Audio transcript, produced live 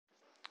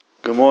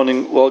Good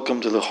morning. Welcome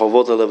to the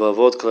Chovot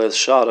HaLevavot class,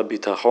 Sha'ar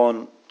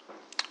HaBitachon.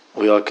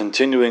 We are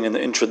continuing in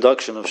the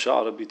introduction of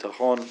Sha'ar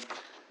HaBitachon.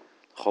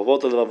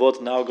 Chovot HaLevavot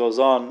now goes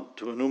on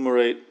to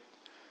enumerate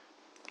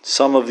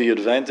some of the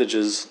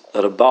advantages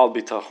that a Baal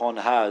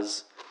Bitachon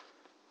has,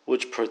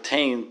 which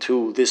pertain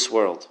to this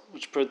world,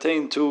 which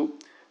pertain to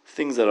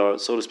things that are,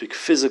 so to speak,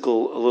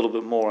 physical a little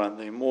bit more, and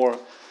they're more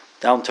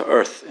down to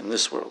earth in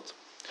this world.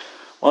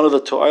 One of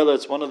the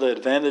toilets, one of the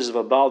advantages of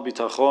a Baal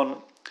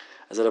Bitachon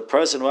is that a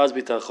person who has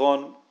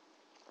bitachon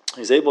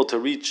is able to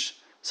reach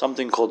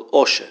something called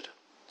osher.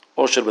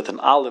 Osher with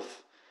an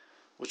aleph,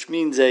 which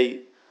means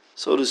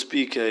so to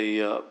speak,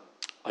 a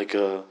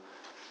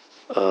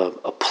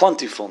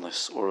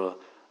plentifulness or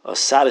a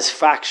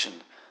satisfaction,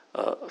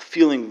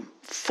 feeling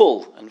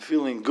full and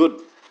feeling good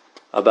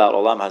about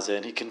Olam Hazeh,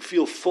 and he can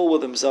feel full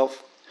with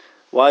himself.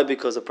 Why?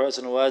 Because a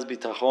person who has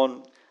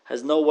bitachon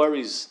has no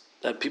worries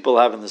that people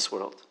have in this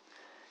world.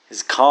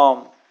 He's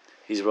calm,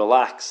 he's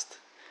relaxed.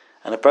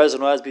 And a person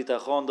who has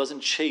bitachon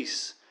doesn't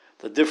chase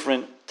the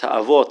different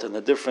ta'avot and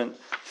the different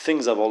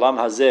things of Olam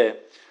Hazeh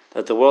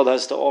that the world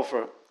has to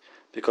offer.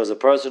 Because a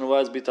person who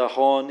has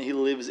bitachon, he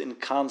lives in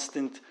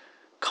constant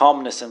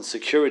calmness and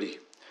security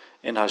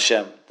in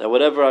Hashem. That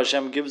whatever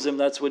Hashem gives him,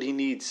 that's what he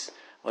needs.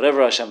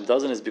 Whatever Hashem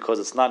doesn't is because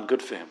it's not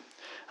good for him.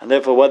 And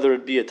therefore, whether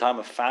it be a time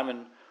of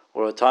famine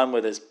or a time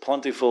where there's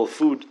plentiful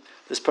food,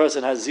 this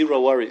person has zero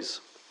worries.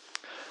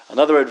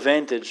 Another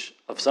advantage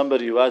of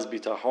somebody who has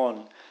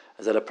bitachon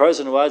is that a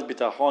person who has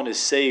bitachon is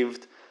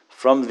saved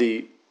from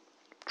the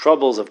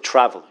troubles of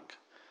traveling.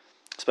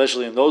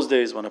 Especially in those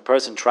days when a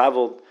person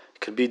traveled,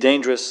 it could be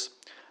dangerous.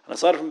 And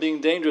aside from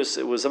being dangerous,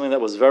 it was something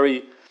that was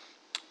very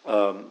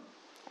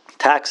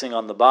taxing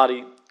on the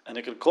body, and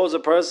it could cause a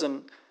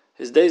person,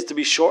 his days to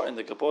be shortened.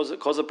 It could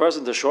cause a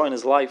person to shorten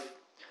his life.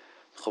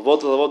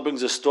 Chovot HaLevavot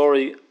brings a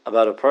story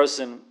about a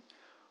person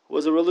who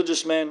was a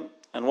religious man,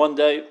 and one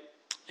day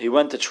he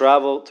went to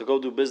travel to go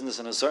do business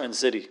in a certain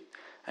city.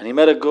 And he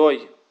met a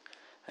goy.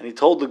 And he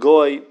told the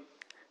goy,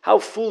 "How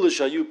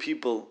foolish are you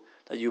people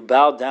that you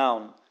bow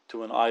down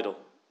to an idol?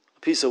 A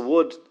piece of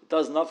wood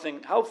does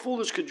nothing. How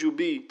foolish could you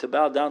be to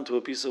bow down to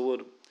a piece of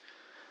wood?"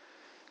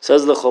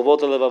 Says the Chovot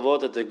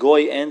HaLevavot that the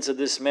goy answered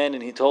this man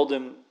and he told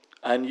him,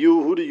 "And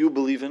you, who do you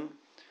believe in?"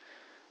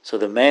 So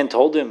the man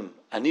told him,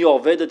 "Ani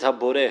ovedet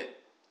haboreh.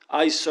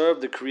 I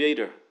serve the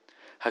Creator.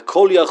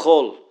 Hakol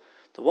yachol,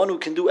 the one who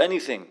can do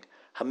anything.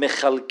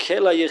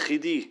 Hamechalkel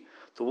hayechidi,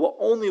 the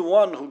only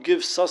one who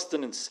gives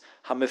sustenance.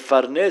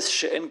 Hamefarnes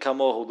she'en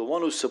kamohu, the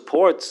one who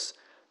supports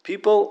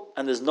people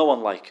and there's no one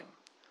like him."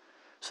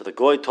 So the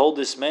goy told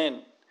this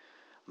man,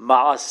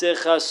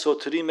 "Ma'asecha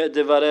sotrim et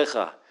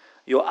devarecha,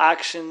 your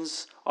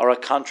actions are a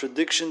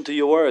contradiction to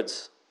your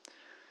words."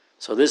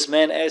 So this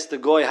man asked the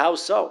goy, "How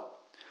so?"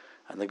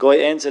 And the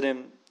goy answered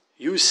him,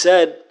 "You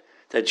said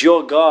that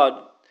your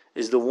God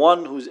is the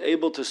one who's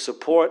able to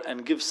support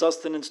and give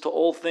sustenance to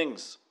all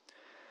things."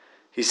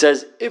 He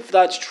says, "If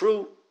that's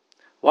true,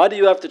 why do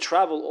you have to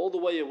travel all the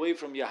way away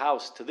from your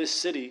house to this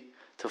city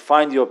to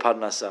find your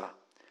parnasah?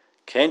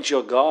 Can't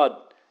your God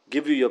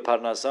give you your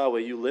parnasah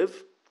where you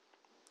live?"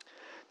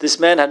 This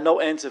man had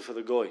no answer for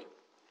the goy.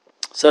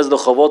 Says the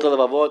Chovot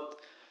HaLevavot,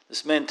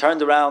 this man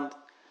turned around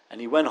and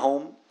he went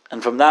home,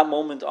 and from that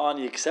moment on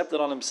he accepted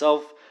on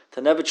himself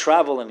to never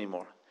travel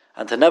anymore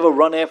and to never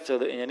run after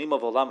the inyanim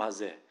of Olam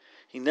Hazeh.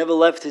 He never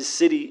left his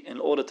city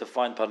in order to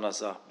find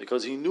parnasah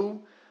because he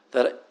knew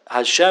that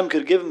Hashem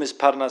could give him his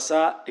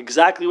parnasah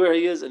exactly where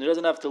he is, and he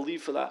doesn't have to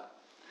leave for that.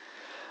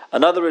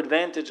 Another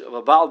advantage of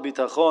a Baal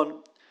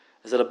Bitachon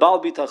is that a Baal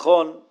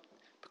Bitachon,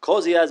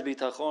 because he has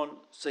Bitachon,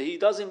 so he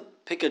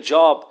doesn't pick a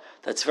job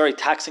that's very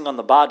taxing on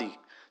the body,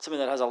 something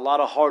that has a lot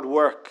of hard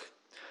work,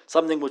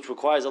 something which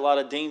requires a lot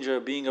of danger,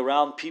 being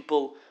around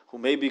people who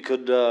maybe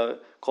could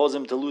cause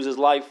him to lose his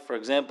life. For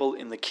example,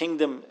 in the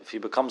kingdom, if he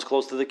becomes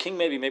close to the king,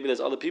 maybe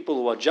there's other people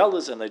who are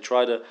jealous and they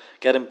try to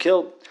get him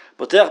killed.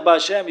 But Terech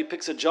B'Hashem, he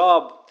picks a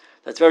job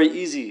that's very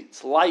easy,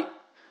 it's light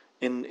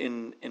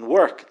in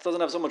work. It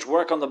doesn't have so much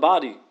work on the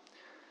body.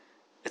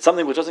 It's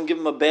something which doesn't give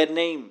him a bad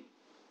name.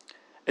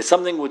 It's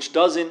something which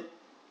doesn't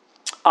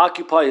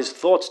occupy his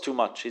thoughts too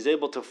much. He's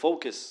able to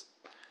focus.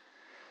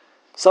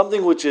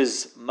 Something which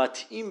is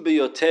mat'im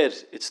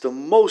beyoter, it's the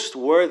most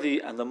worthy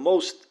and the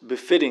most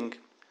befitting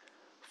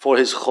for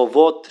his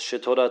chovot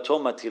shetorato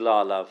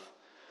matila alav,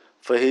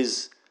 for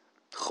his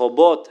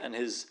chobot and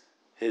his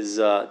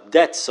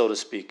debts, so to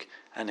speak,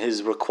 and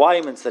his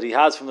requirements that he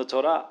has from the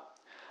Torah.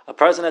 A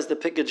person has to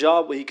pick a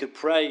job where he could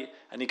pray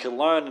and he can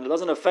learn, and it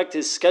doesn't affect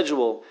his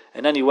schedule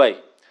in any way.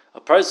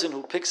 A person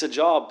who picks a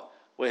job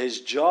where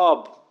his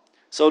job,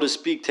 so to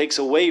speak, takes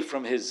away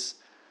from his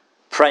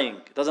praying,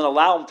 it doesn't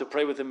allow him to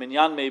pray with a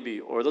minyan maybe,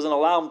 or it doesn't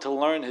allow him to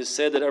learn his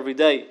seder every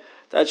day,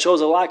 that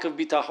shows a lack of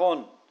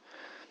bitachon.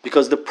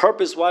 Because the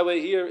purpose why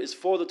we're here is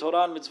for the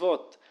Torah and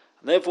mitzvot.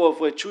 And therefore, if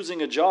we're choosing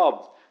a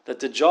job, that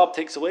the job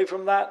takes away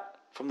from that,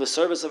 from the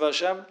service of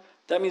Hashem,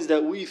 that means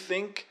that we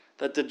think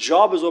that the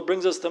job is what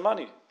brings us the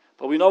money.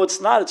 But we know it's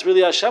not. It's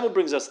really Hashem who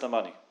brings us the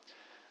money.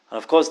 And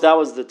of course, that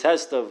was the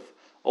test of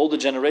older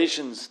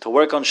generations to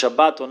work on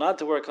Shabbat or not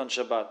to work on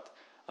Shabbat.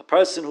 A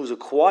person who's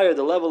acquired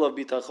the level of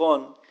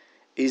bitachon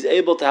is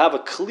able to have a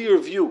clear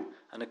view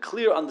and a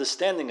clear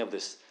understanding of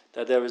this,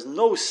 that there is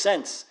no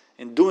sense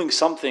in doing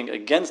something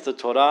against the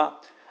Torah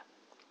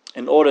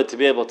in order to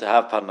be able to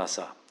have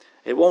parnasah.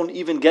 It won't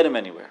even get him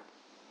anywhere.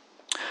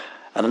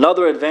 And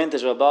another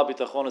advantage of a Baal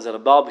Bitachon is that a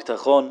Baal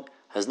Bitachon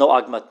has no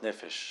agmat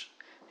nefesh.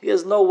 He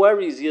has no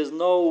worries, he has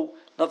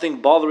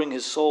nothing bothering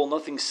his soul,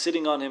 nothing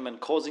sitting on him and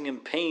causing him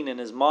pain in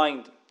his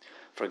mind.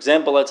 For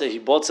example, let's say he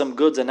bought some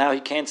goods and now he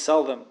can't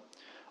sell them.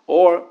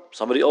 Or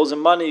somebody owes him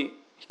money,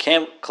 he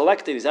can't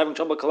collect it, he's having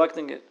trouble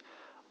collecting it.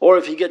 Or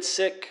if he gets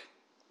sick,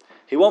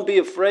 he won't be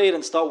afraid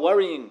and start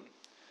worrying.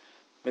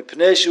 And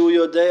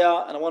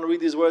I want to read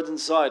these words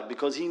inside,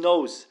 because he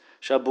knows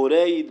Hashem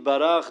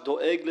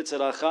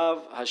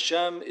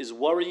is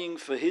worrying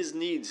for his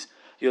needs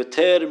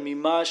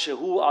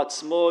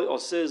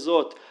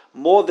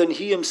more than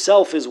he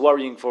himself is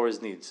worrying for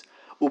his needs.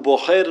 And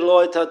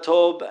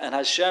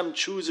Hashem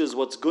chooses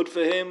what's good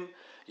for him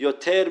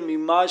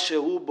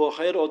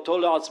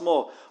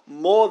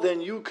more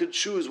than you could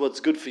choose what's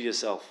good for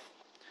yourself.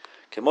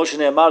 The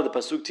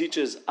Pasuk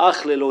teaches,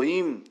 Ach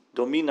lelohim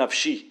domi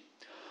nafshi.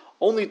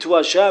 Only to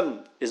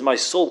Hashem is my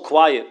soul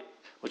quiet,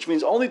 which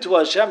means only to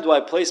Hashem do I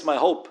place my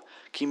hope.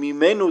 Ki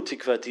mimenu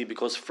tikvati,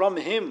 because from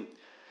Him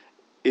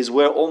is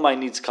where all my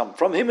needs come.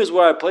 From Him is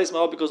where I place my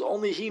hope, because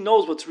only He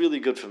knows what's really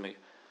good for me.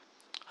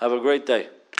 Have a great day.